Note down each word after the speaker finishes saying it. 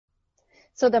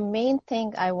So the main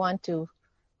thing I want to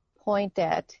point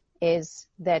at is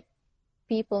that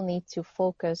people need to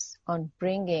focus on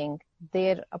bringing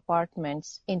their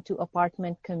apartments into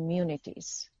apartment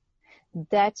communities.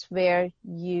 That's where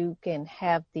you can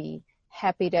have the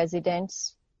happy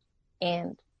residents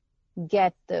and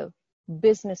get the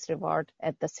business reward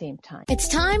at the same time. It's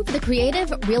time for the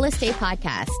Creative Real Estate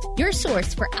Podcast, your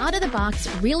source for out-of-the-box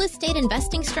real estate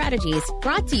investing strategies,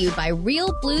 brought to you by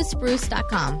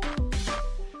realbluespruce.com.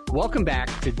 Welcome back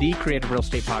to the Creative Real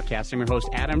Estate Podcast. I'm your host,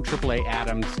 Adam AAA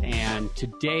Adams, and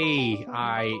today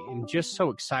I am just so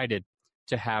excited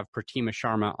to have Pratima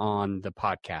Sharma on the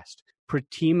podcast.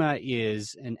 Pratima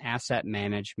is an asset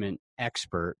management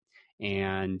expert,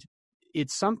 and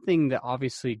it's something that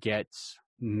obviously gets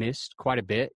missed quite a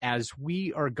bit as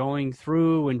we are going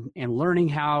through and learning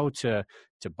how to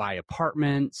buy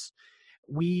apartments.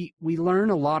 We learn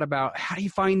a lot about how do you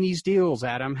find these deals,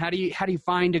 Adam? How do you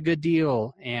find a good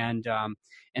deal? And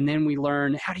then we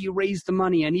learn, how do you raise the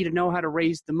money? I need to know how to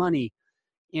raise the money.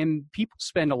 And people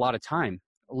spend a lot of time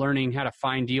learning how to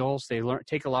find deals. They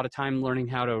take a lot of time learning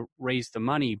how to raise the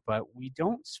money, but we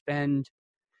don't spend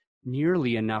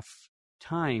nearly enough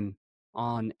time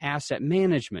on asset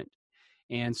management.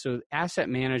 And so asset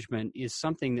management is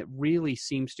something that really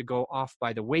seems to go off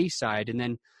by the wayside.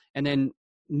 And then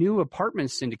new apartment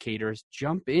syndicators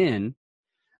jump in,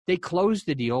 they close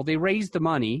the deal, they raise the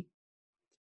money,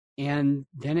 and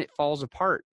then it falls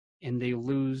apart and they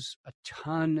lose a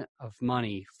ton of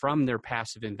money from their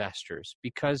passive investors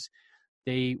because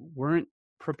they weren't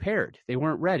prepared. They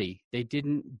weren't ready. They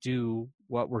didn't do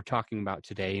what we're talking about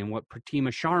today and what Pratima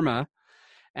Sharma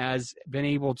has been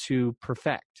able to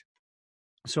perfect.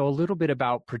 So a little bit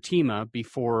about Pratima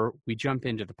before we jump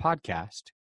into the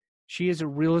podcast. She is a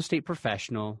real estate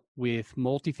professional with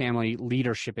multifamily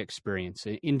leadership experience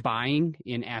in buying,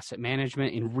 in asset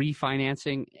management, in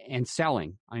refinancing, and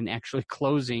selling, and actually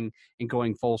closing and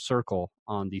going full circle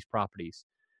on these properties.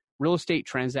 Real estate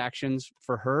transactions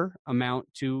for her amount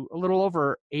to a little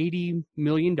over $80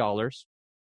 million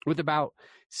with about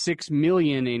 $6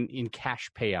 million in cash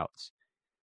payouts.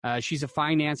 She's a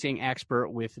financing expert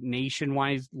with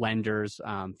nationwide lenders,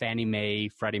 Fannie Mae,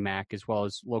 Freddie Mac, as well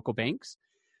as local banks.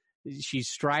 She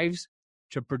strives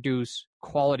to produce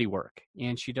quality work,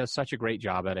 and she does such a great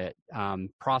job at it,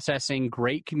 processing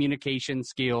great communication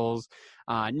skills,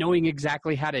 knowing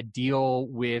exactly how to deal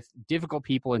with difficult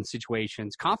people and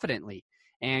situations confidently,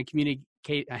 and communicating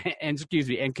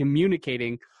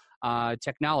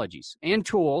technologies and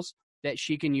tools that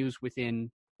she can use within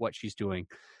what she's doing.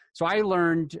 So I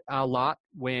learned a lot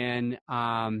when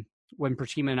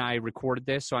Pratima and I recorded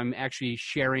this. So I'm actually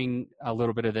sharing a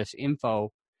little bit of this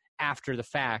info after the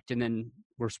fact, and then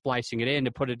we're splicing it in to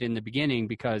put it in the beginning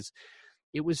because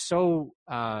it was so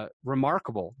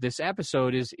remarkable. This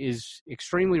episode is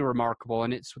extremely remarkable,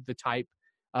 and it's the type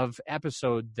of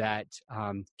episode that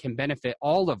can benefit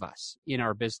all of us in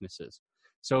our businesses.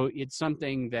 So it's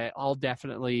something that I'll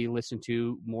definitely listen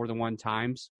to more than one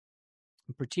times.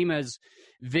 Pratima's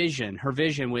vision, her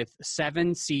vision with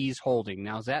 7 C's Holding.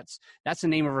 Now that's the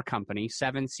name of her company,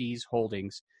 7 C's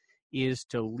Holdings, is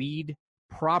to lead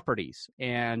properties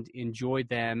and enjoy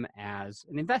them as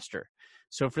an investor.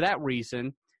 So for that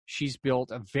reason, she's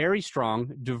built a very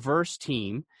strong, diverse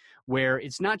team where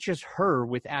it's not just her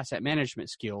with asset management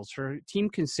skills. Her team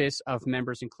consists of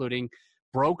members including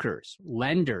brokers,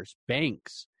 lenders,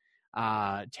 banks,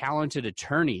 talented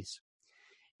attorneys,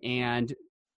 and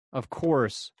of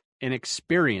course, an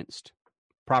experienced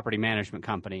property management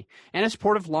company, and a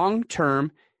supportive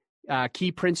long-term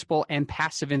key principal and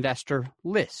passive investor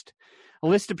list. A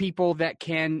list of people that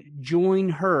can join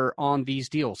her on these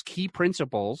deals. Key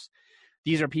principals,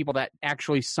 these are people that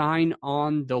actually sign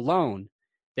on the loan.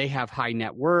 They have high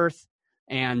net worth,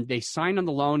 and they sign on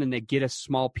the loan and they get a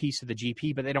small piece of the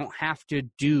GP, but they don't have to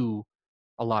do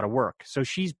a lot of work. So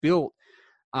she's built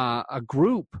a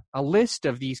list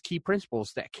of these key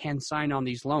principals that can sign on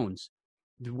these loans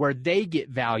where they get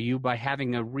value by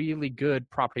having a really good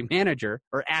property manager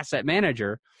or asset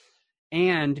manager.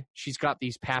 And she's got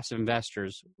these passive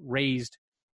investors, raised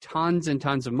tons and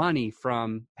tons of money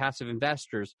from passive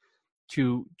investors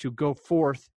to go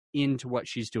forth into what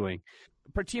she's doing.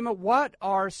 Pratima, what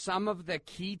are some of the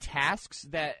key tasks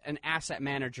that an asset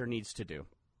manager needs to do?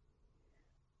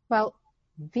 Well,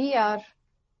 we are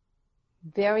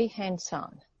very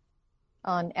hands-on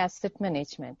on asset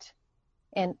management.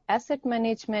 And asset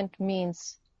management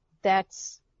means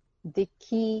that's the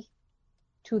key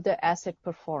to the asset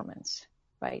performance,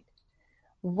 right?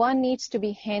 One needs to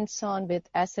be hands-on with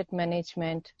asset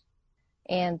management,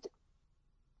 and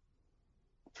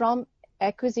from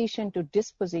acquisition to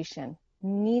disposition,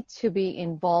 need to be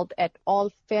involved at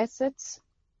all facets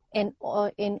and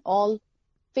in all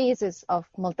phases of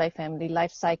multifamily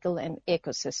life cycle and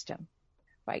ecosystem,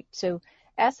 right? So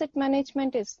asset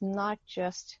management is not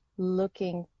just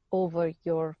looking over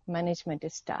your management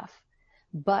staff,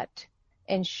 but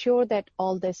ensure that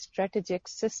all the strategic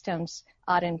systems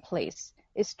are in place.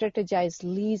 Strategize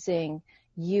leasing.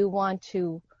 You want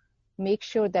to make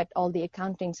sure that all the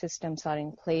accounting systems are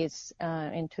in place.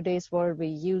 In today's world, we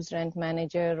use Rent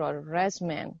Manager or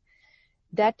ResMan.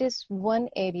 That is one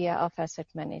area of asset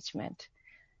management.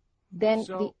 Then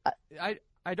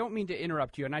I don't mean to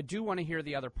interrupt you, and I do want to hear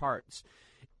the other parts.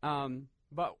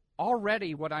 But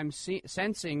already what I'm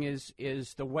sensing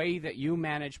is the way that you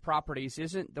manage properties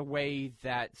isn't the way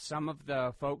that some of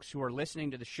the folks who are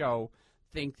listening to the show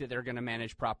think that they're going to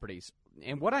manage properties.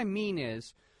 And what I mean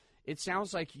is, it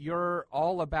sounds like you're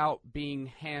all about being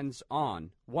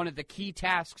hands-on. One of the key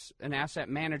tasks an asset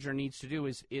manager needs to do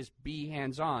is be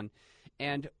hands-on.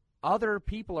 And other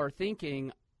people are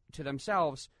thinking to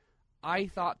themselves, I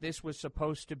thought this was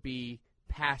supposed to be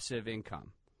passive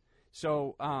income.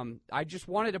 So I just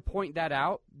wanted to point that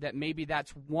out, that maybe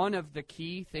that's one of the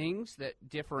key things that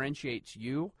differentiates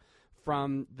you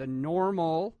from the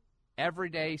normal,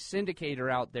 everyday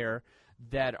syndicator out there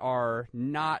that are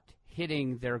not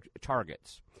hitting their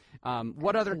targets.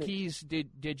 What other keys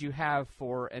did you have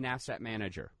for an asset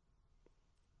manager?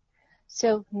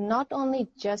 So not only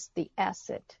just the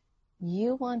asset,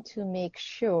 you want to make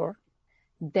sure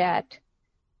that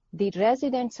the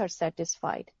residents are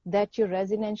satisfied, that your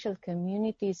residential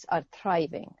communities are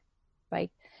thriving,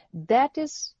 right? That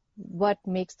is what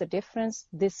makes the difference.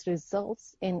 This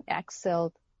results in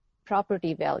excellent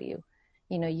property value.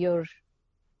 You know,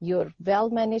 your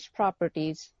well-managed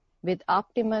properties with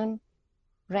optimum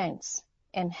rents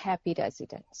and happy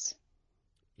residents.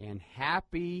 And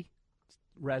happy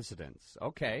residents.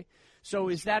 Okay. So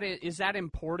is that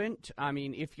important? I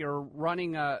mean, if you're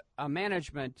running a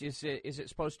management, is it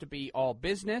supposed to be all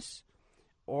business,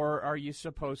 or are you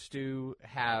supposed to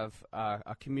have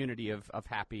a community of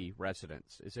happy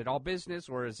residents? Is it all business,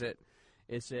 or is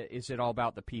it all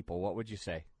about the people? What would you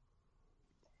say?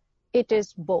 It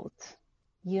is both.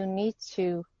 You need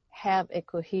to have a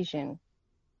cohesion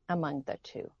among the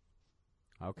two.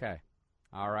 Okay.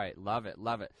 All right. Love it.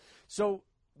 Love it. So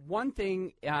one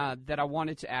thing that I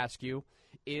wanted to ask you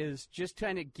is just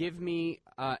kind of give me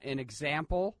an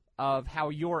example of how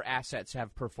your assets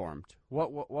have performed.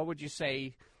 What would you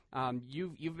say?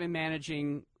 You've been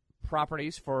managing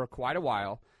properties for quite a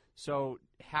while, so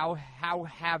how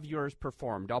have yours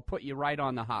performed? I'll put you right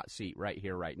on the hot seat right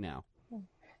here, right now.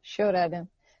 Sure, Adam.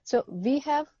 So we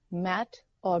have met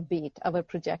or beat our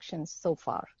projections so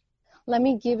far. Let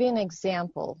me give you an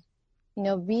example. You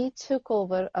know, we took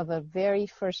over our very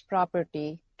first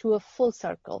property to a full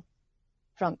circle,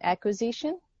 from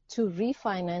acquisition to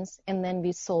refinance, and then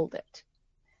we sold it.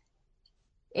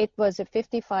 It was a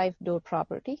 55-door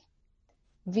property.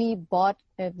 We brought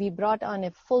on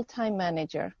a full-time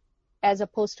manager as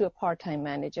opposed to a part-time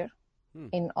manager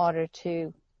in order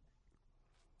to.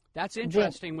 That's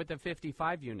interesting with the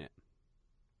 55 unit.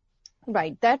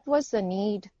 Right. That was the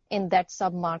need in that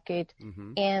submarket,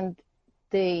 and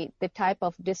the type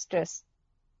of distress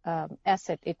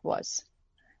asset it was.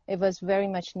 It was very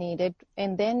much needed.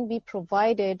 And then we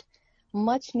provided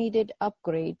much needed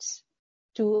upgrades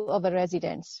to our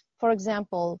residents. For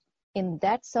example, in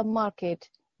that submarket,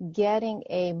 getting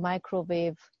a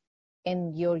microwave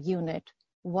in your unit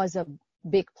was a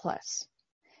big plus.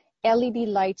 LED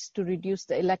lights to reduce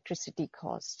the electricity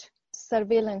cost,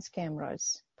 surveillance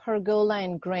cameras, pergola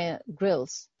and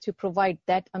grills to provide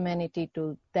that amenity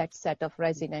to that set of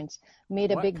residents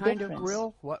made a big difference. What kind of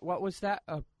grill? What was that?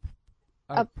 A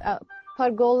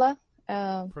pergola.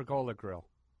 Pergola grill.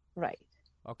 Right.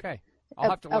 Okay. I'll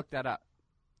have to look that up.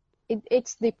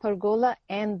 It's the pergola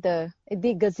and the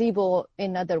gazebo,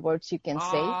 in other words, you can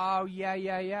say. Oh,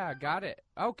 yeah. Got it.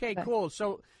 Okay, right. Cool.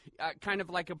 So kind of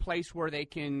like a place where they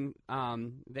can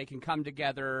come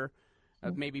together,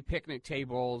 maybe picnic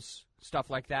tables, stuff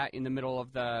like that in the middle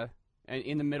of the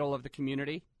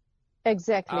community.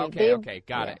 Exactly. Okay,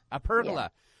 got it. A pergola. Yeah.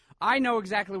 I know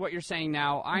exactly what you're saying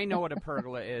now. I know what a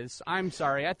pergola is. I'm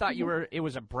sorry. I thought it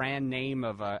was a brand name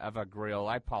of a grill.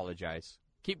 I apologize.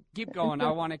 Keep going.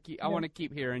 I want to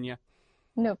keep hearing you.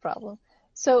 No problem.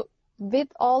 So with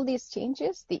all these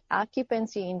changes, the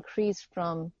occupancy increased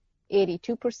from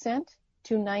 82%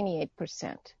 to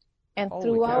 98%. And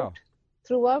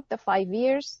throughout the 5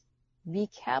 years, we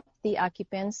kept the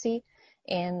occupancy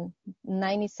in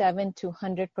 97 to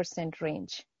 100%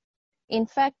 range. In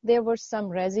fact, there were some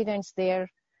residents there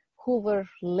who were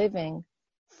living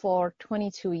for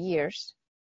 22 years.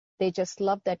 They just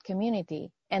love that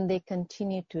community, and they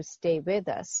continue to stay with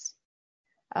us.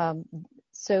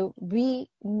 So we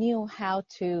knew how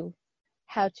to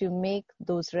make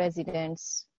those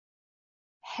residents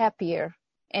happier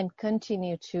and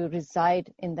continue to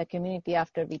reside in the community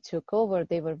after we took over.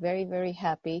 They were very, very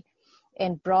happy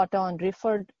and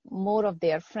referred more of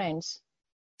their friends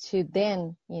to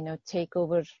then, take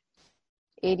over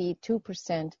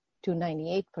 82% to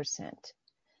 98%.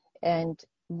 And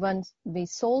once we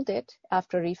sold it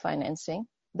after refinancing,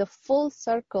 the full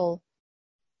circle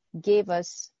gave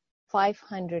us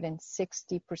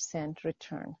 560%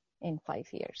 return in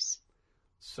 5 years.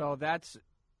 So that's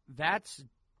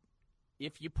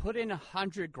if you put in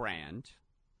 $100,000,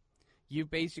 you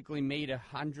basically made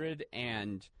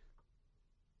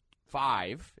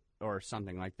 $105 or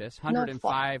something like this.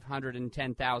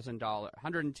 $110,000,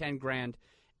 $110,000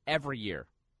 every year.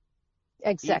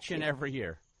 Exactly. Each and every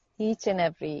year. Each and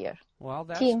every year. Well,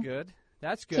 that's good.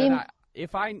 That's good.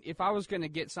 If I was going to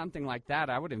get something like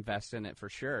that, I would invest in it for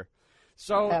sure.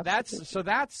 So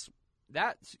that's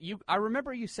you. I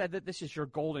remember you said that this is your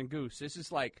golden goose. This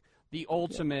is like the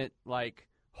ultimate like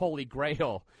holy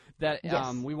grail that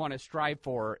we want to strive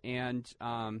for. And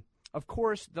of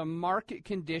course, the market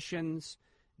conditions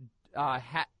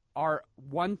are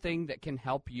one thing that can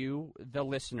help you, the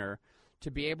listener, to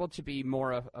be able to be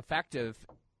more effective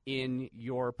in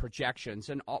your projections.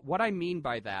 And what I mean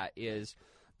by that is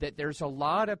that there's a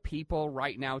lot of people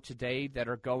right now today that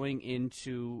are going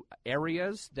into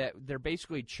areas that they're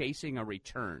basically chasing a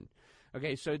return.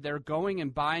 Okay, so they're going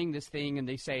and buying this thing, and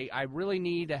they say, I really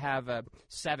need to have a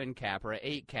 7 cap or an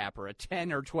 8 cap or a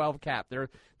 10 or 12 cap. They're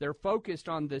focused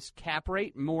on this cap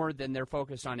rate more than they're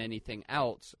focused on anything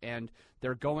else, and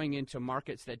they're going into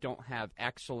markets that don't have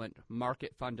excellent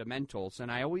market fundamentals. And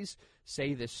I always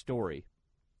say this story.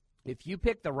 If you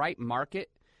pick the right market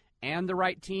and the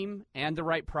right team and the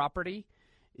right property,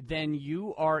 then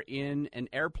you are in an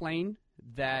airplane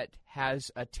that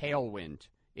has a tailwind.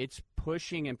 It's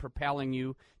pushing and propelling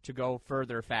you to go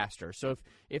further, faster. So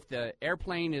if the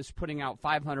airplane is putting out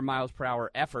 500 miles per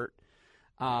hour effort,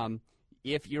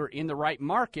 if you're in the right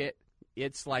market,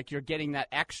 it's like you're getting that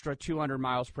extra 200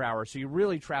 miles per hour. So you're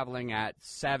really traveling at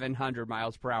 700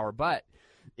 miles per hour. But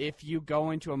if you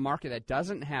go into a market that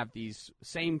doesn't have these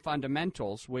same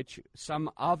fundamentals, which some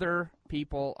other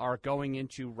people are going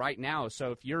into right now.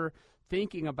 So if you're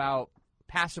thinking about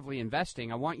passively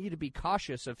investing, I want you to be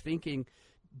cautious of thinking,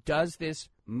 does this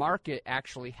market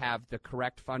actually have the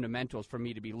correct fundamentals for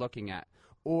me to be looking at?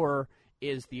 Or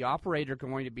is the operator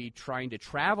going to be trying to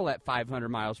travel at 500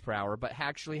 miles per hour but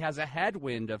actually has a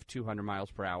headwind of 200 miles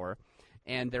per hour,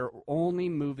 and they're only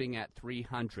moving at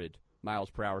 300 miles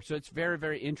per hour? So it's very,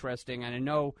 very interesting. And I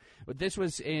know this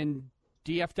was in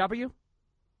DFW?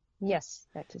 Yes,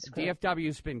 that is correct. DFW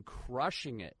has been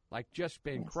crushing it,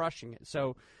 crushing it.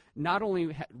 So not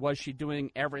only was she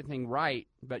doing everything right,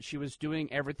 but she was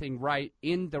doing everything right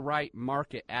in the right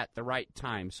market at the right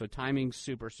time. So timing's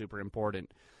super, super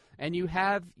important. And you've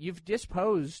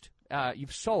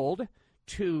sold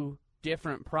 2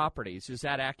 different properties. Is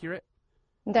that accurate?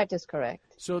 That is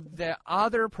correct. So the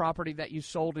other property that you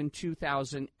sold in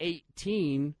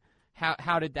 2018,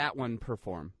 how did that one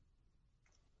perform?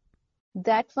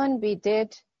 That one we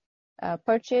did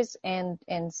purchase and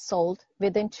sold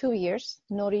within 2 years,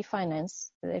 no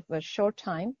refinance. It was short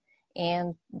time,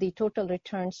 and the total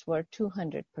returns were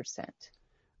 200%.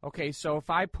 Okay, so if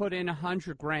I put in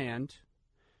 $100,000,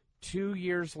 2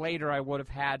 years later I would have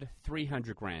had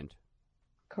 $300,000.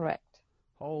 Correct.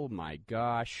 Oh my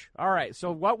gosh. All right,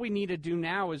 so what we need to do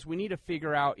now is we need to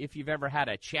figure out if you've ever had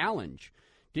a challenge.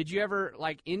 Did you ever,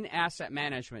 like in asset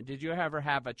management, did you ever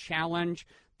have a challenge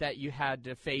that you had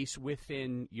to face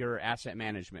within your asset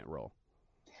management role?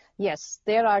 Yes,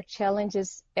 there are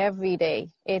challenges every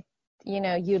day.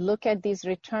 You look at these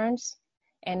returns,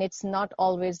 and it's not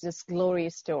always this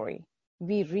glorious story.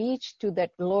 We reach to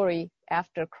that glory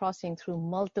after crossing through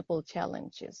multiple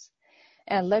challenges.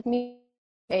 And let me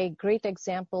a great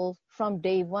example from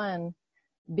day one,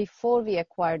 before we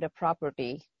acquired a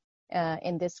property.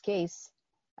 In this case,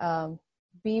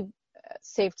 we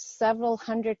saved several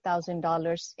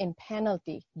 $100,000 in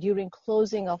penalty during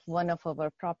closing of one of our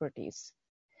properties.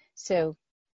 So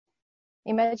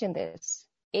imagine this,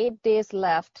 8 days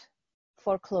left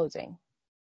for closing.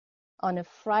 On a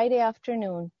Friday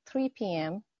afternoon, 3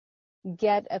 p.m.,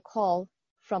 get a call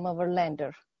from our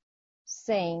lender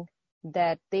saying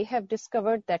that they have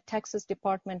discovered that Texas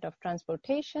Department of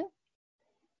Transportation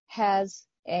has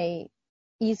a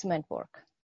easement work.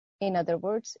 In other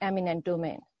words, eminent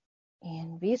domain.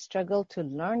 And we struggled to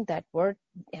learn that word,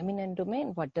 eminent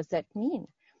domain. What does that mean?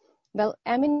 Well,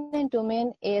 eminent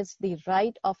domain is the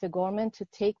right of a government to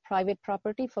take private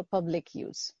property for public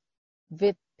use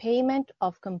with payment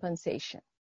of compensation.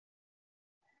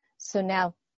 So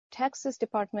now Texas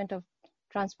Department of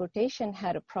Transportation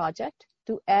had a project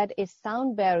to add a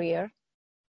sound barrier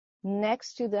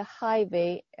next to the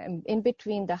highway, in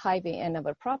between the highway and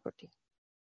our property.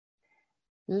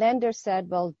 Lender said,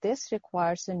 well, this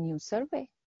requires a new survey,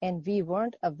 and we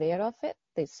weren't aware of it.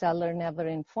 The seller never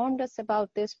informed us about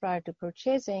this prior to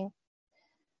purchasing.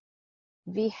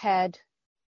 We had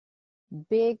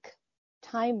big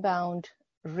time-bound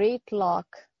rate lock,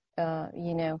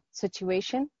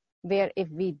 situation where if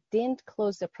we didn't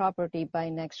close the property by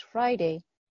next Friday,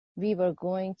 we were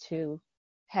going to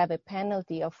have a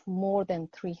penalty of more than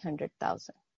 $300,000.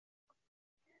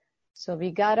 So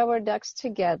we got our ducks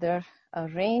together,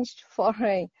 arranged for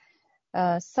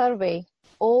a survey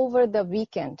over the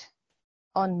weekend.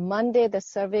 On Monday, the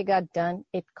survey got done.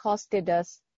 It costed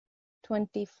us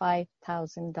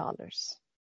 $25,000,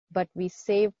 but we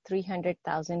saved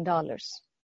 $300,000.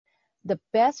 The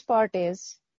best part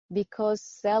is, because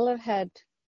seller had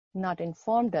not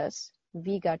informed us,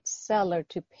 we got seller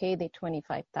to pay the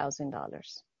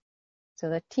 $25,000. So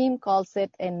the team calls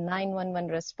it a 911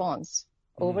 response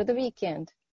over the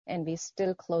weekend, and we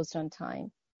still closed on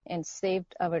time and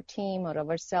saved our team or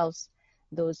ourselves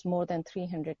those more than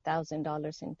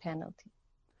 $300,000 in penalty.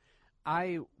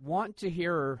 I want to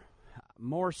hear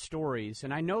more stories,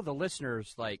 and I know the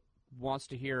listeners wants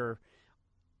to hear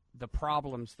the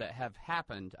problems that have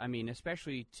happened. I mean,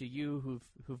 especially to you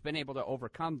who've been able to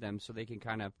overcome them, so they can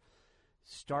kind of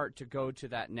start to go to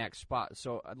that next spot.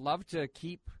 So I'd love to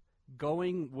keep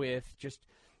going with just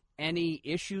any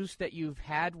issues that you've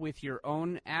had with your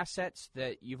own assets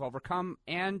that you've overcome,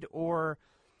 and or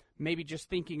maybe just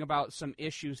thinking about some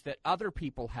issues that other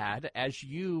people had as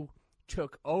you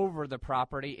took over the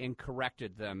property and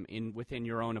corrected them within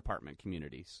your own apartment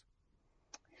communities.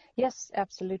 Yes,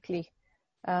 absolutely.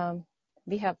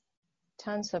 We have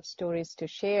tons of stories to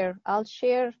share. I'll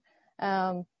share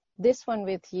this one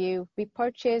with you. We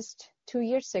purchased 2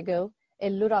 years ago a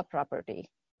LURA property.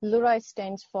 LURA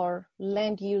stands for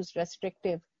Land Use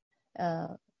Restrictive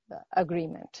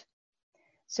Agreement.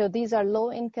 So these are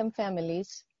low-income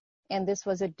families, and this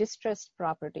was a distressed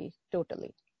property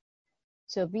totally.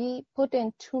 So we put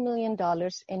in $2 million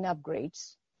in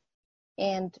upgrades,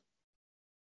 and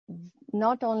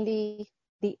not only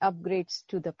the upgrades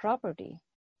to the property,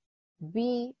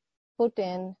 we put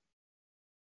in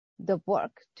the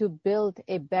work to build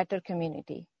a better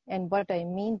community. And what I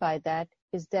mean by that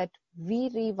is that we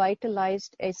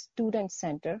revitalized a student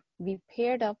center. We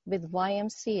paired up with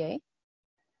YMCA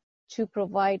to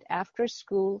provide after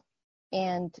school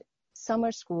and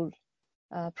summer school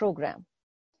program.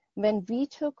 When we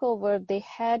took over, they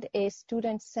had a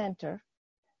student center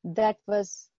that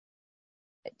was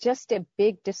just a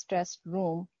big distressed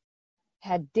room,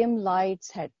 had dim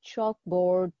lights, had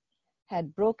chalkboard,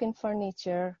 had broken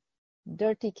furniture,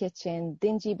 dirty kitchen,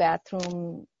 dingy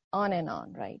bathroom, on and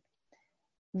on, right?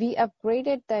 We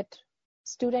upgraded that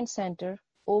student center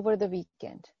over the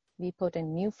weekend. We put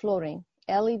in new flooring,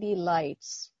 LED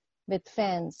lights with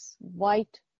fans,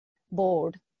 white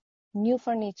board, new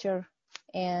furniture,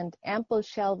 and ample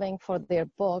shelving for their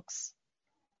books.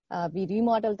 We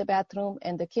remodeled the bathroom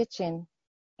and the kitchen.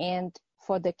 And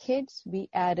for the kids, we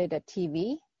added a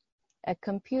TV, a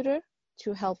computer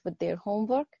to help with their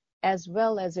homework, as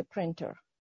well as a printer.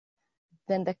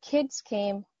 When the kids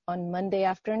came on Monday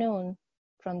afternoon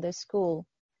from the school,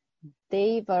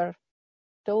 they were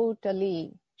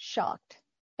totally shocked,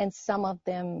 and some of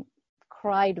them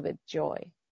cried with joy.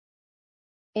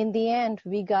 In the end,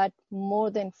 we got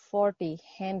more than 40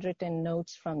 handwritten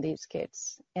notes from these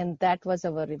kids, and that was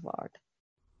our reward.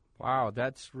 Wow,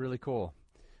 that's really cool.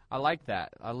 I like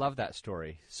that. I love that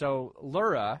story. So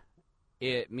LURA,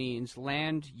 it means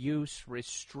Land Use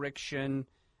Restriction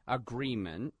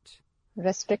Agreement.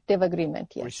 Restrictive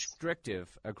agreement, yes.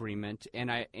 Restrictive agreement,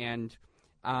 and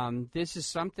this is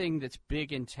something that's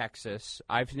big in Texas.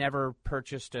 I've never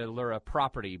purchased a LURA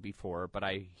property before, but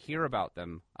I hear about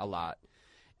them a lot.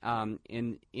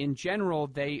 In general,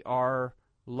 they are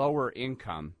lower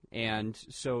income, and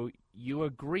so you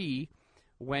agree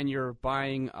when you're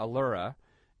buying a LURA,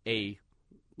 a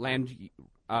land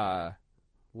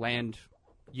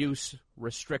use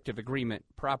restrictive agreement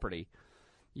property,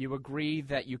 you agree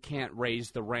that you can't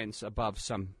raise the rents above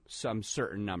some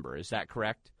certain number. Is that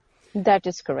correct? That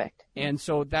is correct. And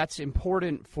so that's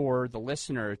important for the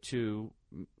listener to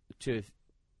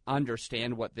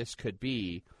understand what this could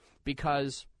be,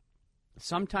 because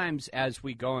sometimes as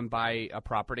we go and buy a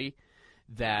property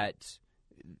that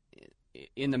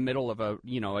in the middle of a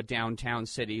downtown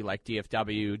city like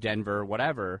DFW, Denver,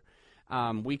 whatever,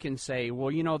 we can say,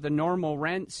 well, the normal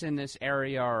rents in this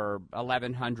area are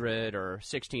 $1,100 or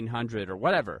 $1,600 or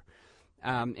whatever.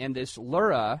 And this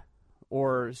LURA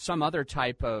or some other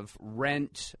type of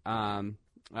rent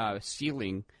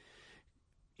ceiling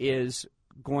is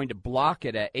going to block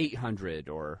it at $800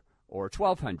 or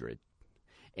 $1,200.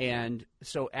 And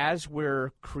so as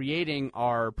we're creating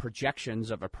our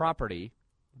projections of a property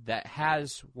that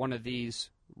has one of these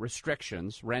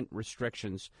restrictions, rent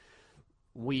restrictions,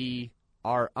 we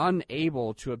are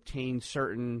unable to obtain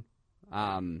certain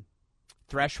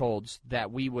thresholds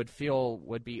that we would feel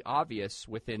would be obvious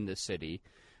within the city.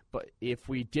 But if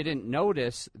we didn't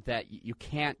notice that you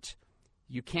can't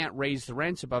raise the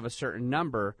rents above a certain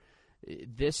number,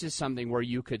 this is something where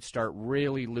you could start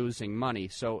really losing money.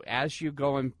 So as you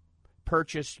go and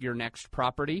purchase your next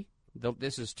property,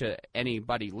 this is to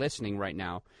anybody listening right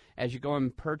now, as you go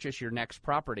and purchase your next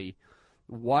property,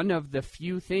 one of the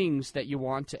few things that you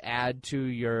want to add to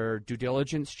your due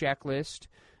diligence checklist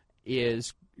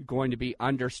is going to be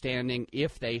understanding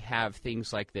if they have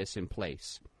things like this in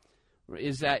place.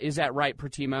 Is that right,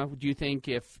 Pratima? Do you think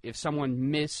if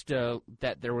someone missed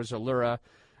that there was a LURA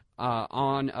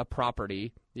on a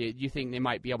property, do you think they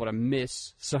might be able to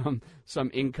miss some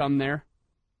income there?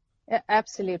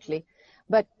 Absolutely.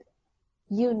 But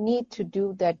you need to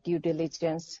do that due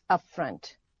diligence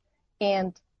upfront.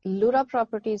 And LURA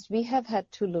properties, we have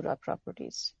had 2 LURA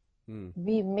properties.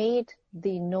 We made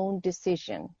the known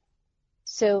decision.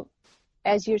 So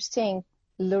as you're saying,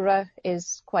 LURA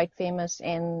is quite famous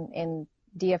in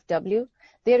DFW.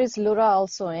 There is LURA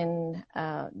also in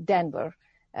Denver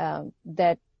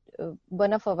that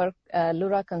one of our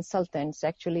LURA consultants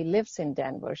actually lives in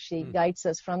Denver. She guides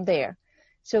us from there.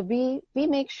 So we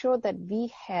make sure that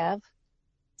we have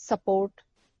support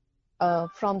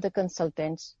from the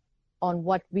consultants on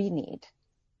what we need,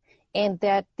 and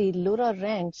that the LURA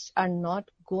rents are not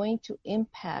going to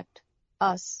impact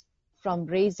us from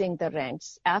raising the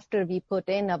rents after we put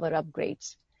in our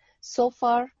upgrades. So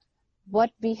far,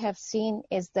 what we have seen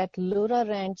is that LURA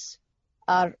rents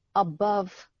are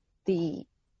above the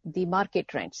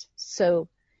market rents. So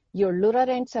your LURA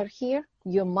rents are here,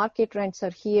 your market rents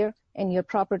are here, and your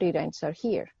property rents are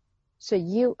here. So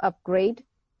you upgrade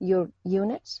your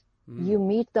units, you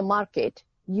meet the market,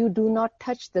 you do not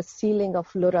touch the ceiling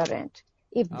of LURA rent.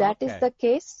 If that is the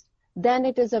case, then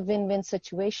it is a win-win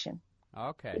situation.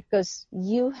 Okay. Because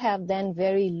you have then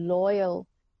very loyal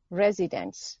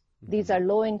residents. These are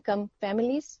low-income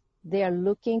families. They are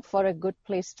looking for a good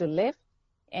place to live.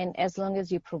 And as long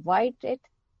as you provide it,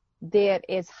 there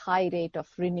is high rate of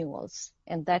renewals.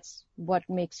 And that's what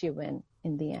makes you win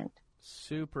in the end.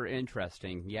 Super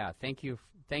interesting. Yeah, thank you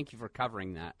for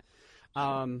covering that.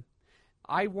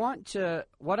 I want to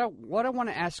what I want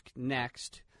to ask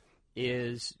next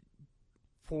is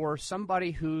for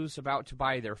somebody who's about to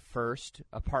buy their first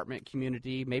apartment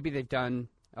community. Maybe they've done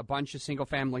a bunch of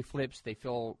single-family flips. They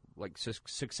feel like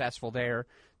successful there.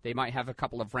 They might have a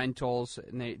couple of rentals,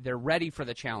 and they're ready for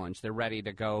the challenge. They're ready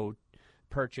to go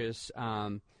purchase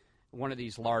one of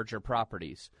these larger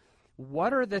properties.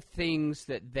 What are the things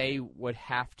that they would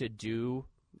have to do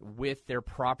with their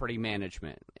property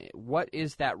management? What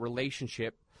is that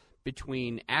relationship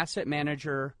between asset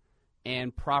manager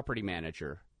and property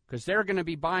manager? Because they're going to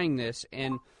be buying this,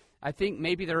 and I think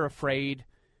maybe they're afraid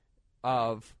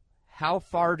of how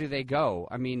far do they go.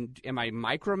 I mean, am I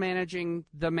micromanaging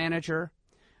the manager,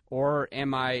 or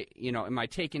am I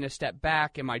taking a step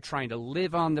back? Am I trying to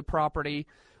live on the property?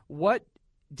 What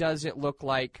does it look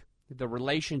like, the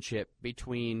relationship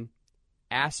between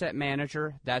asset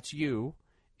manager, that's you,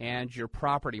 and your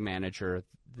property manager,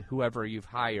 whoever you've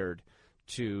hired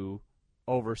to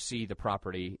oversee the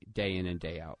property day in and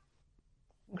day out?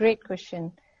 Great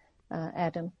question,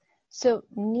 Adam. So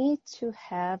need to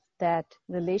have that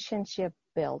relationship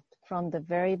built from the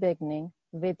very beginning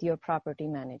with your property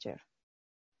manager.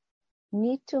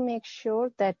 Need to make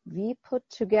sure that we put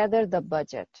together the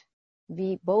budget.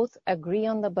 We both agree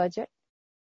on the budget,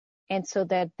 and so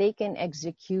that they can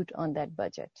execute on that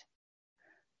budget.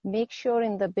 Make sure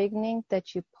in the beginning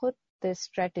that you put the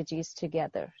strategies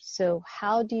together. So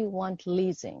how do you want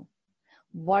leasing?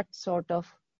 What sort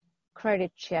of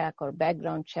credit check or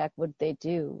background check would they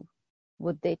do?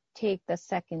 Would they take the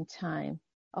second time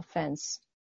offense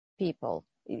people?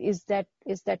 Is that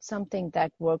something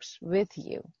that works with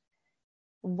you?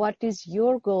 What is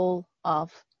your goal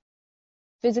of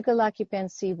physical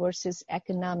occupancy versus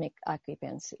economic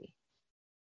occupancy?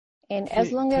 And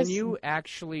as long as... Can you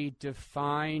actually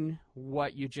define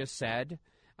what you just said?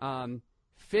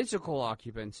 Physical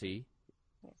occupancy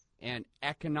and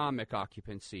economic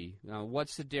occupancy.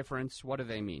 What's the difference? What do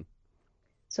they mean?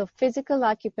 So physical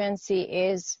occupancy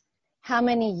is how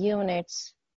many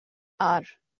units are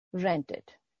rented.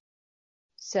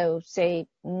 So say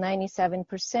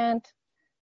 97%,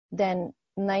 then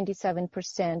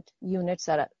 97% units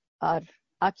are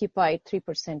occupied,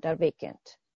 3% are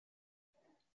vacant.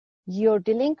 Your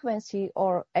delinquency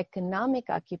or economic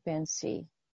occupancy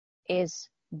is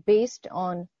based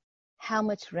on how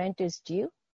much rent is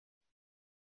due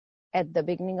at the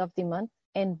beginning of the month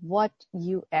and what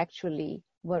you actually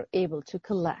were able to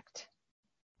collect.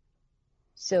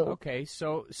 So okay,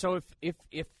 so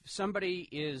if somebody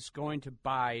is going to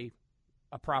buy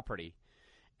a property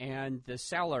and the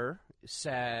seller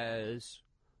says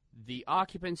the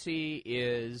occupancy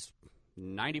is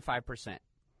 95%,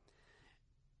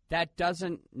 that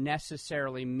doesn't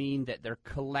necessarily mean that they're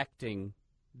collecting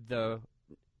the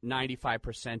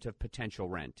 95% of potential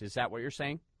rent. Is that what you're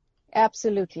saying?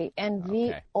 Absolutely. And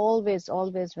we always,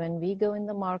 when we go in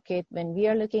the market, when we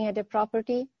are looking at a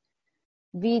property,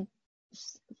 we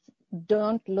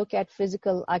don't look at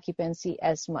physical occupancy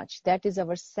as much. That is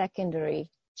our secondary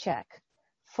check.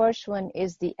 First one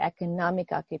is the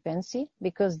economic occupancy,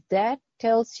 because that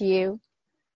tells you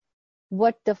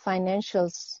what the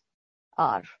financials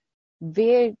are,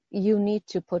 where you need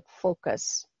to put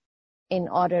focus in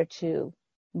order to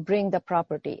bring the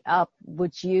property up.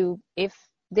 Would you, if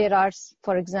there are,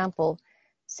 for example,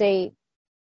 say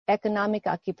economic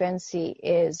occupancy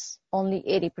is only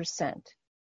 80%.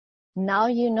 Now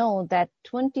you know that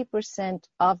 20%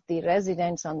 of the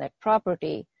residents on that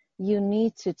property, you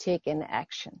need to take an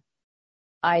action.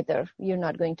 Either you're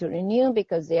not going to renew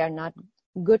because they are not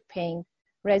good paying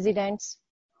residents,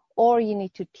 or you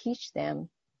need to teach them,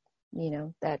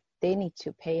 that they need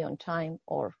to pay on time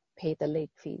or pay the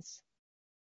late fees.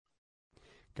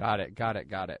 Got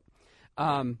it.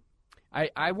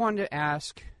 I wanted to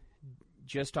ask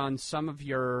just on some of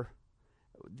your,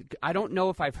 I don't know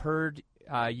if I've heard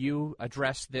you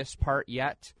address this part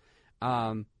yet.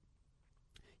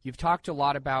 You've talked a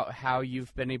lot about how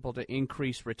you've been able to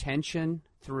increase retention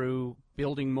through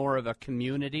building more of a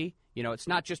community. It's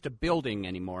not just a building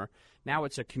anymore. Now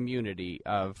it's a community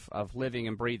of living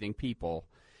and breathing people.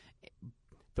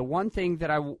 The one thing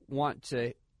that I want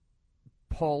to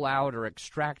pull out or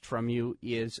extract from you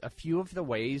is a few of the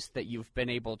ways that you've been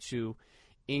able to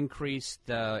increase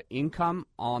the income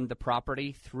on the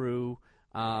property through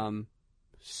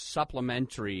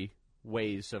supplementary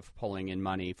ways of pulling in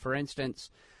money. For instance,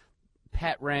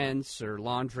 pet rents or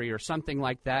laundry or something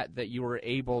like that you were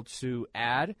able to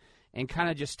add, and kind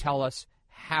of just tell us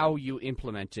how you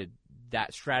implemented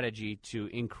that strategy to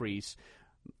increase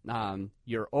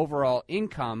your overall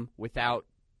income without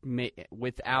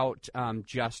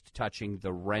just touching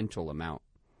the rental amount.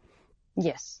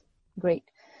 Yes, great.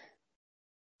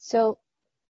 So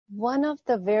one of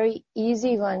the very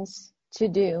easy ones to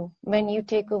do when you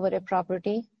take over a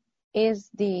property is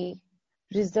the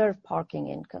reserve parking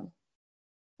income.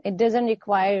 It doesn't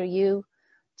require you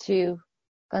to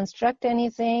construct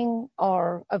anything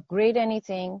or upgrade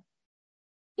anything.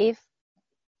 If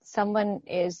someone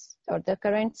is, or the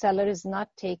current seller is not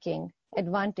taking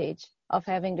advantage of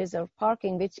having reserve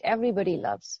parking, which everybody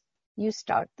loves, you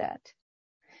start that.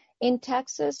 In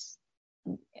Texas,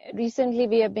 recently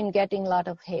we have been getting a lot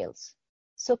of hails.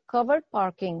 So covered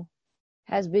parking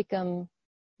has become,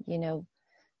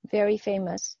 very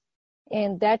famous,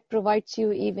 and that provides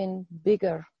you even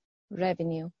bigger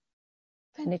revenue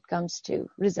when it comes to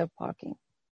reserve parking.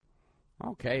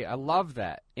 Okay, I love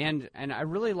that. And I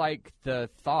really like the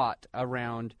thought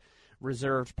around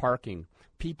reserved parking.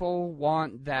 People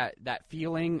want that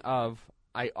feeling of,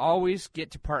 I always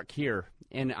get to park here,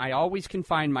 and I always can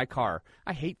find my car.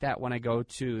 I hate that when I go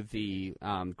to the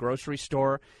grocery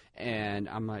store, and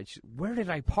I'm like, where did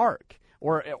I park?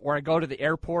 Or I go to the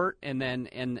airport,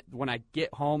 and when I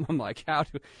get home, I'm like,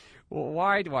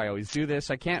 why do I always do this?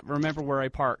 I can't remember where I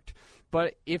parked.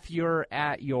 But if you're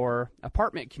at your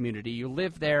apartment community, you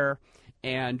live there,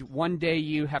 and one day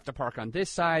you have to park on this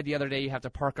side, the other day you have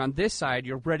to park on this side,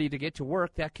 you're ready to get to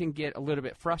work, that can get a little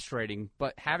bit frustrating.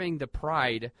 But having the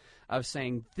pride of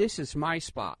saying, this is my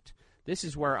spot, this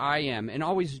is where I am, and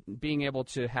always being able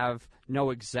to know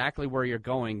exactly where you're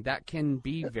going, that can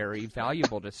be very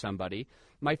valuable to somebody.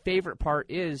 My favorite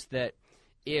part is that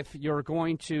if you're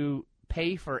going to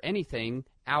pay for anything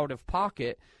out of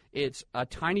pocket, it's a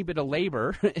tiny bit of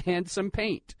labor and some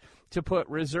paint to put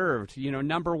reserved,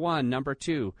 number 1, number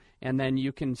 2, and then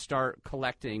you can start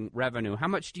collecting revenue. How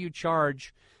much do you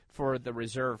charge for the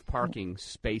reserve parking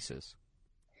spaces?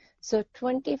 So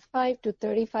 $25 to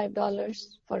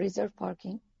 $35 for reserve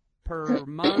parking. Per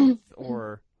month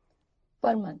or?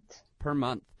 Per month. Per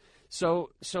month.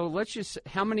 So let's just,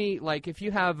 how many, like if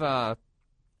you have,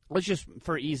 let's just,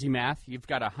 for easy math, you've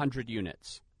got 100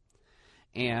 units.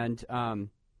 And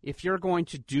if you're going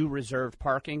to do reserved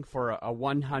parking for a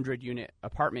 100-unit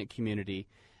apartment community,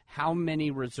 how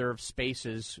many reserved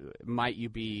spaces might you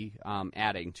be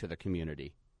adding to the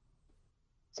community?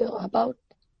 So about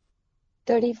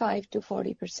 35 to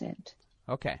 40%.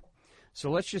 Okay.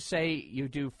 So let's just say you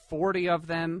do 40 of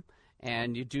them,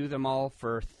 and you do them all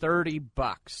for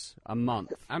 $30 a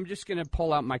month. I'm just going to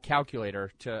pull out my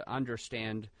calculator to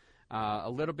understand a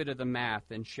little bit of the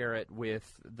math and share it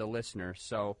with the listener.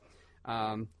 So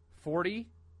 40%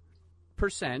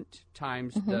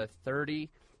 times the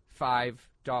 $35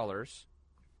 is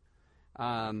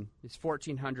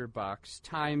 $1,400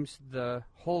 times the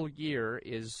whole year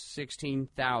is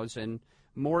 $16,000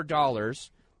 more dollars,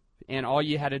 and all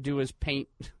you had to do is paint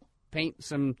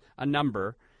a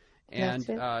number. And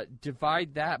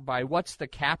divide that by, what's the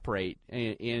cap rate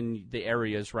in the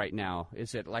areas right now?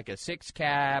 Is it like a 6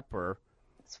 cap or?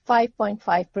 It's 5.5%.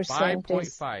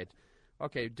 5.5.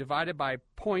 Okay, divided by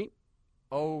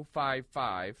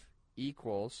 0.055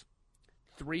 equals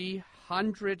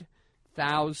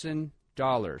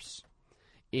 $300,000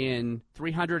 in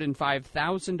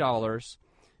 $305,000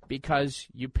 because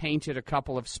you painted a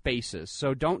couple of spaces.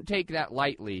 So don't take that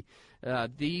lightly.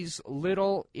 These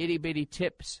little itty-bitty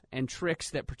tips and tricks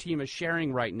that Pratima's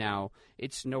sharing right now,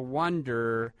 it's no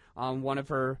wonder on one of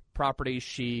her properties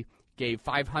she gave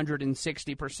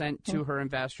 560% to her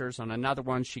investors. On another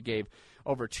one, she gave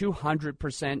over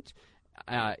 200%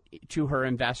 to her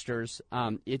investors.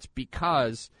 It's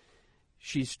because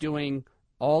she's doing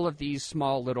all of these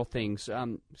small little things.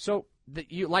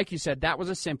 Like you said, that was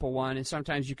a simple one, and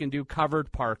sometimes you can do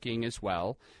covered parking as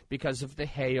well because of the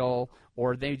hail,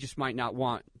 or they just might not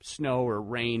want snow or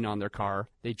rain on their car.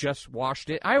 They just washed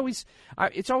it.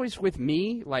 It's always with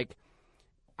me, like,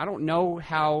 I don't know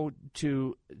how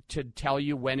to tell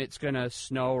you when it's going to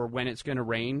snow or when it's going to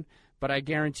rain, but I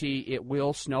guarantee it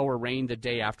will snow or rain the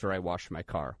day after I wash my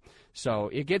car. So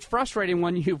it gets frustrating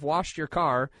when you've washed your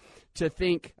car to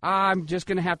think, I'm just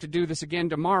going to have to do this again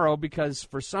tomorrow because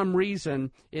for some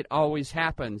reason it always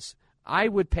happens. I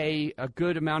would pay a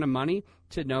good amount of money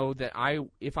to know that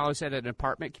if I was at an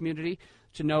apartment community,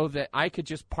 to know that I could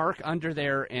just park under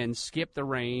there and skip the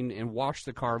rain and wash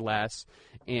the car less,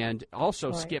 and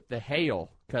also skip the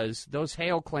hail, because those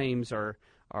hail claims are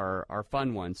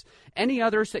fun ones. Any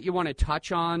others that you want to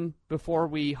touch on before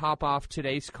we hop off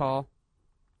today's call?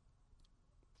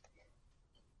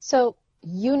 So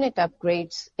unit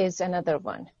upgrades is another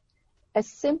one. A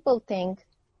simple thing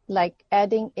like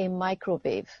adding a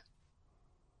microwave.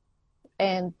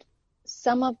 And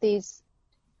some of these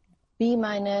B-,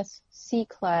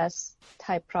 C-class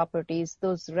type properties,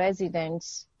 those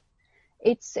residents,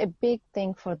 it's a big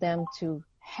thing for them to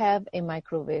have a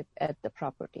microwave at the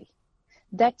property.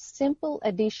 That simple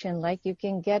addition, like you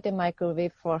can get a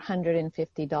microwave for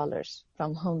 $150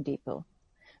 from Home Depot,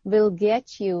 will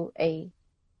get you a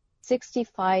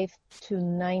 $65 to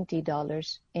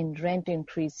 $90 in rent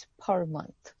increase per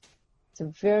month. It's a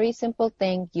very simple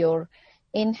thing. Your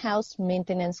in-house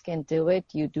maintenance can do it.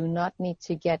 You do not need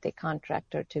to get a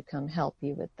contractor to come help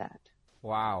you with that.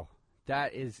 Wow.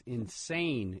 That is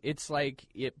insane. It's like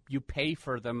you pay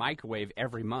for the microwave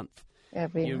every month.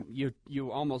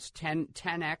 You almost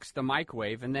 10x the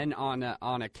microwave, and then on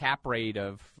a cap rate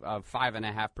of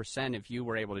 5.5%, if you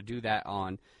were able to do that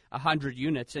on 100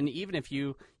 units, and even if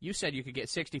you said you could get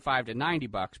 $65 to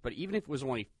 $90, but even if it was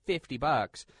only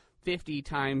 $50, 50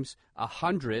 times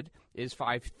 100 is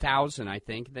 5,000, I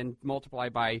think. Then multiply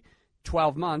by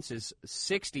 12 months is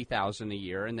 60,000 a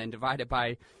year, and then divided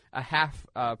by a half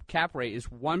cap rate is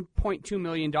 $1.2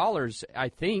 million, I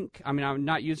think. I mean, I'm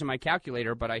not using my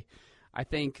calculator, but I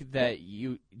think that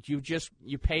you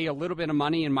pay a little bit of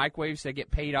money in microwaves that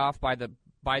get paid off by the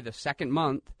second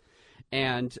month,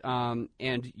 and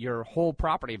your whole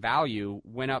property value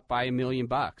went up by $1 million.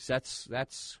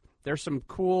 There's some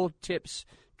cool tips,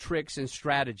 tricks, and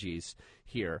strategies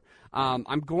here.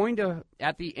 I'm going to,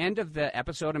 at the end of the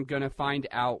episode, I'm going to find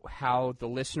out how the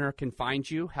listener can find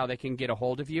you, how they can get a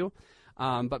hold of you.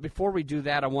 But before we do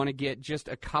that, I want to get just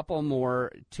a couple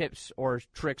more tips or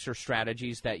tricks or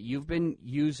strategies that you've been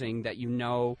using that you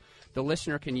know the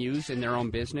listener can use in their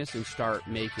own business and start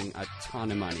making a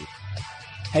ton of money.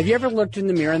 Have you ever looked in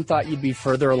the mirror and thought you'd be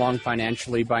further along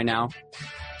financially by now?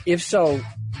 If so,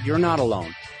 you're not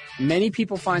alone. Many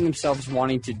people find themselves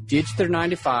wanting to ditch their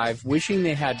 9-to-5, wishing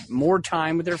they had more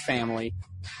time with their family.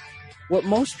 What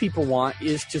most people want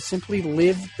is to simply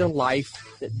live the life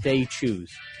that they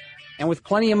choose, and with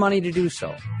plenty of money to do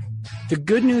so. The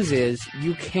good news is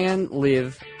you can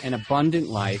live an abundant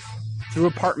life through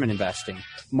apartment investing.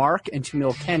 Mark and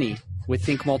Tamil Kenny with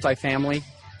Think Multifamily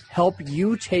help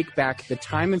you take back the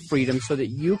time and freedom so that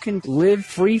you can live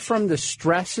free from the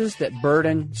stresses that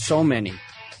burden so many.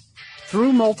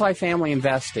 Through multifamily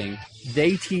investing,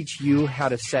 they teach you how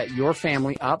to set your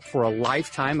family up for a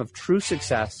lifetime of true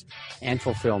success and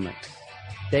fulfillment.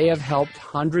 They have helped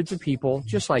hundreds of people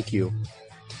just like you.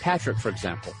 Patrick, for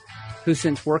example, who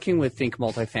since working with Think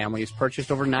Multifamily has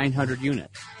purchased over 900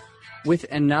 units, with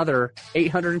another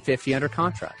 850 under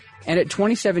contract. And at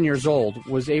 27 years old,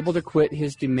 was able to quit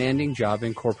his demanding job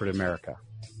in corporate America.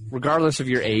 Regardless of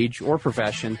your age or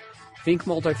profession, Think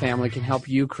Multifamily can help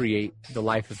you create the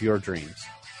life of your dreams.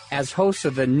 As hosts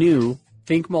of the new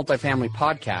Think Multifamily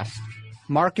podcast,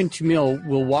 Mark and Tamil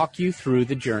will walk you through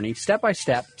the journey step by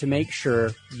step to make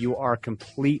sure you are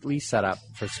completely set up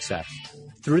for success.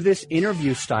 Through this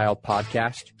interview-style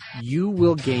podcast, you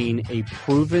will gain a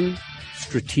proven,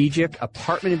 strategic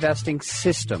apartment investing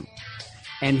system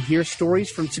and hear stories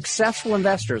from successful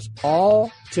investors,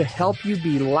 all to help you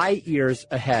be light years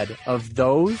ahead of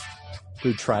those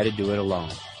who try to do it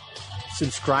alone.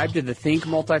 Subscribe to the Think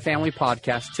Multifamily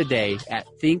podcast today at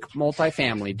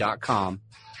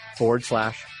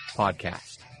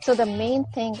thinkmultifamily.com/podcast. So the main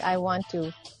thing I want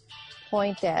to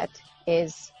point at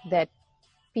is that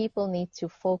people need to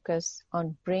focus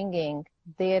on bringing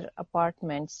their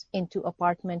apartments into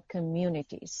apartment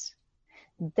communities.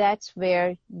 That's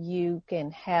where you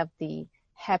can have the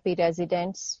happy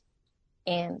residents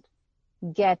and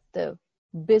get the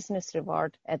business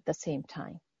reward at the same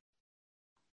time.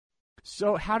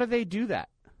 So how do they do that?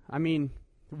 I mean,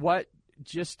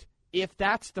 if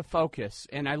that's the focus,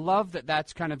 and I love that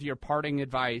that's kind of your parting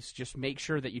advice, just make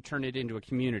sure that you turn it into a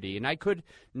community. And I could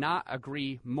not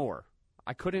agree more.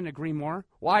 I couldn't agree more.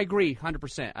 Well, I agree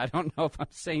 100%. I don't know if I'm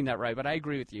saying that right, but I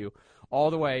agree with you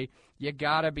all the way. You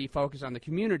got to be focused on the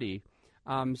community.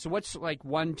 So what's like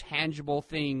one tangible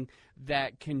thing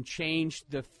that can change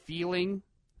the feeling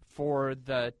for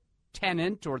the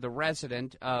tenant or the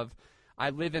resident of I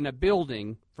live in a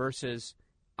building versus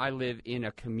I live in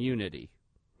a community?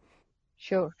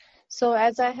 Sure. So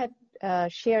as I had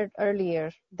shared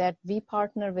earlier, that we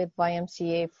partner with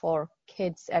YMCA for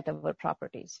kids at our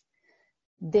properties.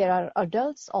 There are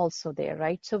adults also there,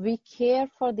 right? So we care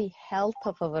for the health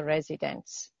of our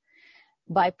residents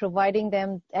by providing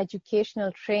them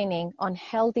educational training on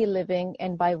healthy living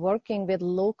and by working with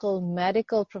local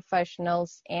medical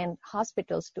professionals and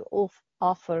hospitals to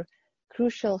offer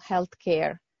crucial health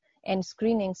care and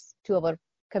screenings to our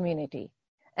community.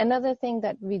 Another thing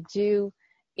that we do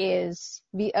is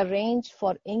we arrange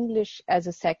for English as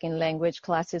a second language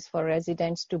classes for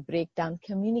residents to break down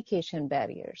communication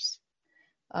barriers.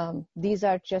 These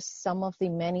are just some of the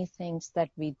many things that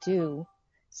we do.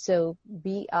 So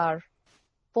we are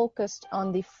focused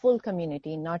on the full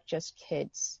community, not just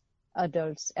kids,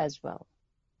 adults as well.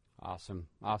 Awesome.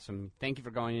 Awesome. Thank you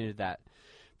for going into that.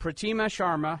 Pratima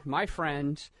Sharma, my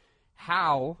friend,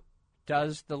 how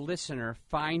does the listener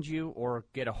find you or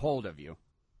get a hold of you?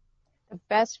 The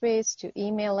best way is to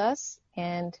email us,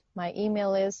 and my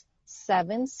email is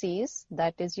 7Cs,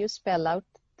 that is you spell out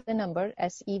the number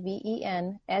SEVENSEAS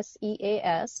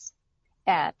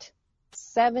at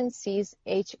 7Cs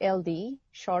HLD,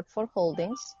 short for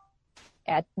holdings,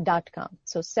 @.com.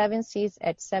 So 7Cs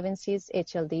at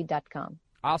 7CsHLD.com.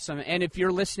 Awesome. And if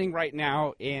you're listening right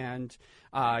now and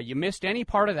you missed any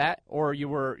part of that or you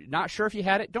were not sure if you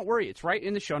had it, don't worry. It's right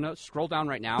in the show notes. Scroll down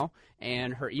right now,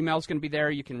 and her email is going to be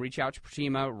there. You can reach out to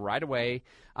Pratima right away.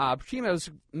 Pratima, it was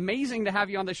amazing to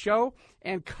have you on the show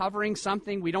and covering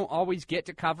something we don't always get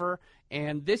to cover.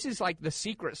 And this is like the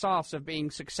secret sauce of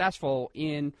being successful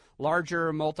in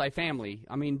larger multifamily.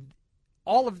 I mean,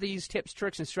 all of these tips,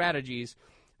 tricks, and strategies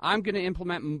I'm going to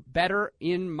implement better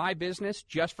in my business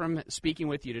just from speaking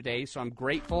with you today. So I'm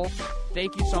grateful.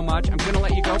 Thank you so much. I'm going to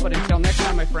let you go, but until next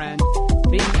time, my friend,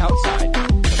 think outside the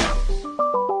box.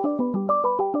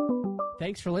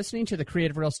 Thanks for listening to the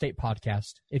Creative Real Estate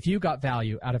Podcast. If you got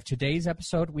value out of today's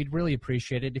episode, we'd really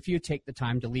appreciate it if you take the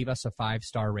time to leave us a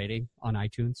 5-star rating on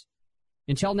iTunes.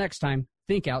 Until next time,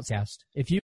 think outside. If you